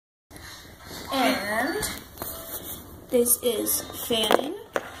And this is Fanning,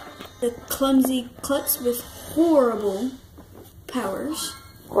 the clumsy klutz with horrible powers.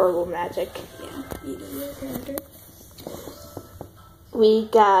 Horrible magic. Yeah, you do your character. We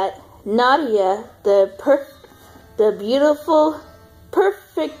got Nadia, the beautiful,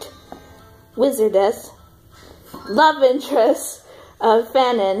 perfect wizardess, love interest of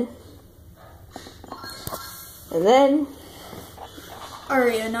Fannin. And then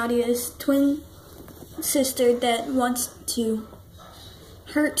Arya, Nadia's twin sister that wants to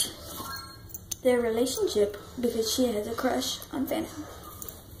hurt their relationship because she has a crush on Fannin.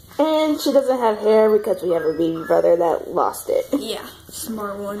 And she doesn't have hair because we have a baby brother that lost it. Yeah,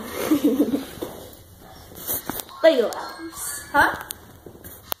 smart one. Lego Elves. Huh?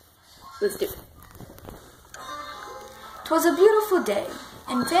 Let's do it. 'Twas a beautiful day,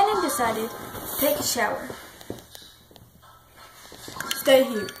 and Fannin decided to take a shower. Stay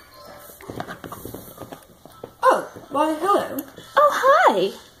here. Oh, why, hello. Oh,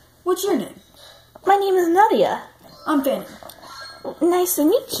 hi. What's your name? My name is Nadia. I'm Fannin. Nice to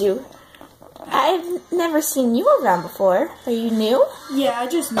meet you. I've never seen you around before. Are you new? Yeah, I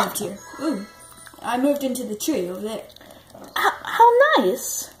just moved here. Ooh, I moved into the tree over there. How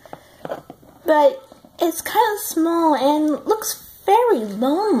nice. But it's kind of small and looks very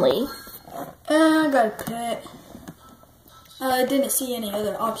lonely. I got a pet. I didn't see any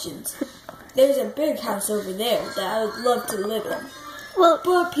other options. There's a big house over there that I would love to live in. Well,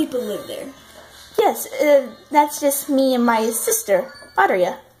 But people live there. yes, that's just me and my sister,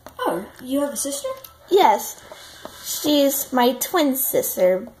 Arya. Oh, you have a sister? Yes, she's my twin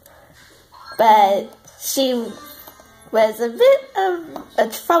sister, but she was a bit of a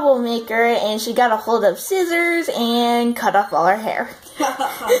troublemaker, and she got a hold of scissors and cut off all her hair.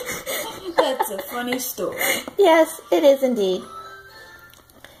 That's a funny story. Yes, it is indeed.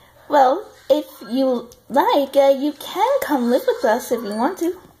 Well, if you like, you can come live with us if you want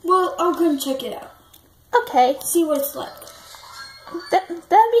to. Well, I'll come check it out. Okay, See what it's like. that'd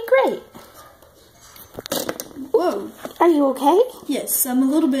be great. Whoa. Are you okay? Yes, I'm a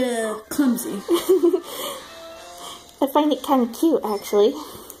little bit clumsy. I find it kind of cute, actually.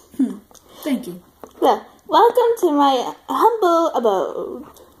 Thank you. Well, welcome to my humble abode.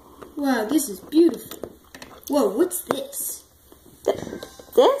 Wow, this is beautiful. Whoa, what's this?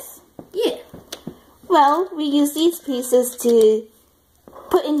 This? Yeah. Well, we use these pieces to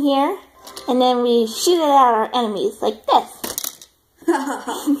put in here, and then we shoot it at our enemies, like this.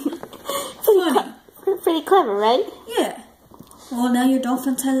 Funny. Pretty clever, right? Yeah. Well, now your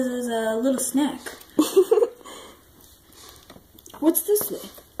dolphin has a little snack. What's this way?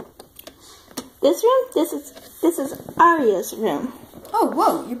 This room? This is Arya's room. Oh,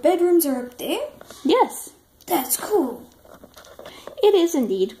 whoa, your bedrooms are up there? Yes, That's cool. it is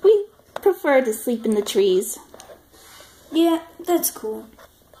indeed. We prefer to sleep in the trees. Yeah, that's cool.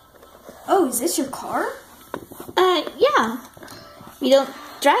 Oh, is this your car? Yeah. We don't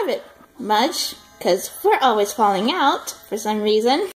drive it much, because we're always falling out for some reason.